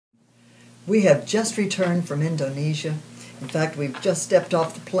We have just returned from Indonesia. In fact, we've just stepped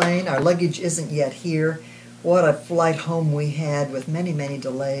off the plane. Our luggage isn't yet here. What a flight home we had with many, many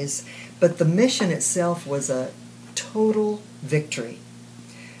delays. But the mission itself was a total victory.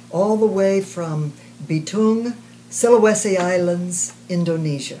 All the way from Bitung, Sulawesi Islands,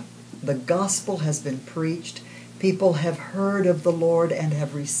 Indonesia. The gospel has been preached. People have heard of the Lord and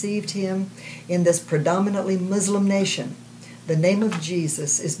have received Him in this predominantly Muslim nation. The name of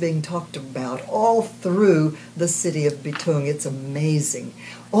Jesus is being talked about all through the city of Bitung. It's amazing.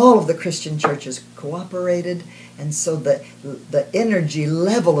 All of the Christian churches cooperated, and so the energy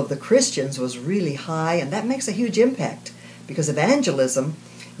level of the Christians was really high, and that makes a huge impact, because evangelism,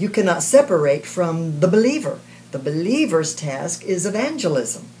 you cannot separate from the believer. The believer's task is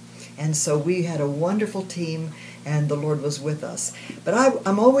evangelism. And so we had a wonderful team, and the Lord was with us. But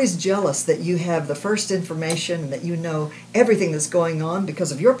I'm always jealous that you have the first information and that you know everything that's going on.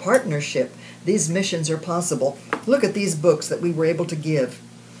 Because of your partnership, these missions are possible. Look at these books that we were able to give.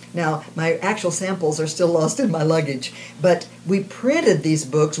 Now, my actual samples are still lost in my luggage, but we printed these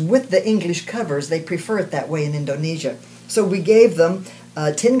books with the English covers. They prefer it that way in Indonesia. So we gave them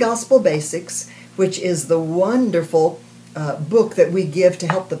 10 Gospel Basics, which is the wonderful book that we give to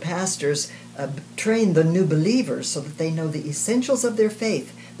help the pastors train the new believers so that they know the essentials of their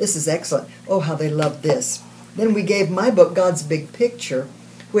faith. This is excellent. Oh, how they love this. Then we gave my book, God's Big Picture,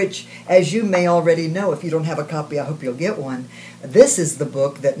 which, as you may already know, if you don't have a copy, I hope you'll get one. This is the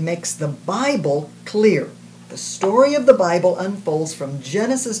book that makes the Bible clear. The story of the Bible unfolds from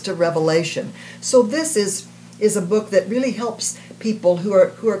Genesis to Revelation. So this is a book that really helps people who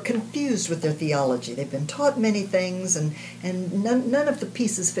are confused with their theology. They've been taught many things, and none of the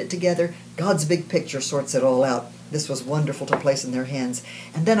pieces fit together. God's Big Picture sorts it all out. This was wonderful to place in their hands.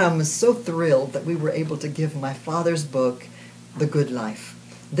 And then I was so thrilled that we were able to give my father's book, The Good Life.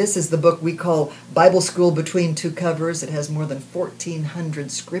 This is the book we call Bible School Between Two Covers. It has more than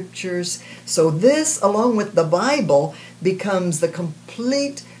 1,400 scriptures. So this, along with the Bible, becomes the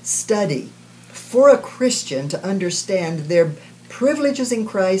complete study for a Christian to understand their privileges in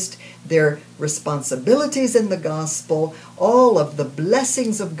Christ, their responsibilities in the gospel, all of the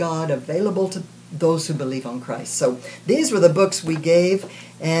blessings of God available to those who believe on Christ. So these were the books we gave,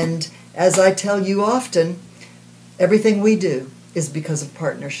 and as I tell you often, everything we do is because of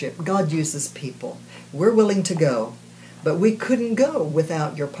partnership. God uses people. We're willing to go, but we couldn't go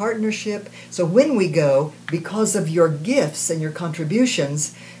without your partnership. So when we go, because of your gifts and your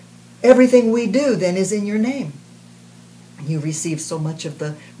contributions, everything we do then is in your name. You receive so much of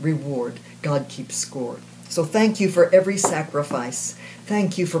the reward. God keeps score. So thank you for every sacrifice.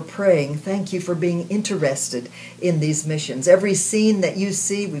 Thank you for praying. Thank you for being interested in these missions. Every scene that you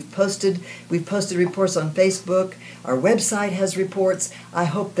see, we've posted reports on Facebook. Our website has reports. I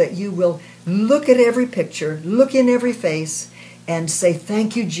hope that you will look at every picture, look in every face, and say,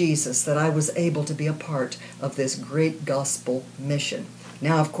 thank you, Jesus, that I was able to be a part of this great gospel mission.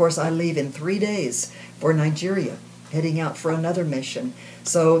 Now, of course, I leave in 3 days for Nigeria, heading out for another mission.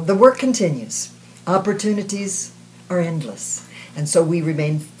 So the work continues. Opportunities are endless. And so we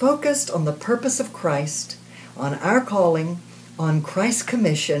remain focused on the purpose of Christ, on our calling, on Christ's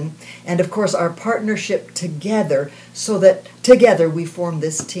commission, and of course our partnership together, so that together we form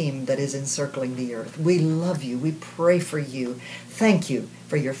this team that is encircling the earth. We love you. We pray for you. Thank you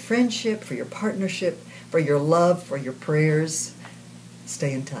for your friendship, for your partnership, for your love, for your prayers.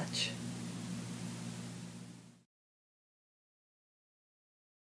 Stay in touch.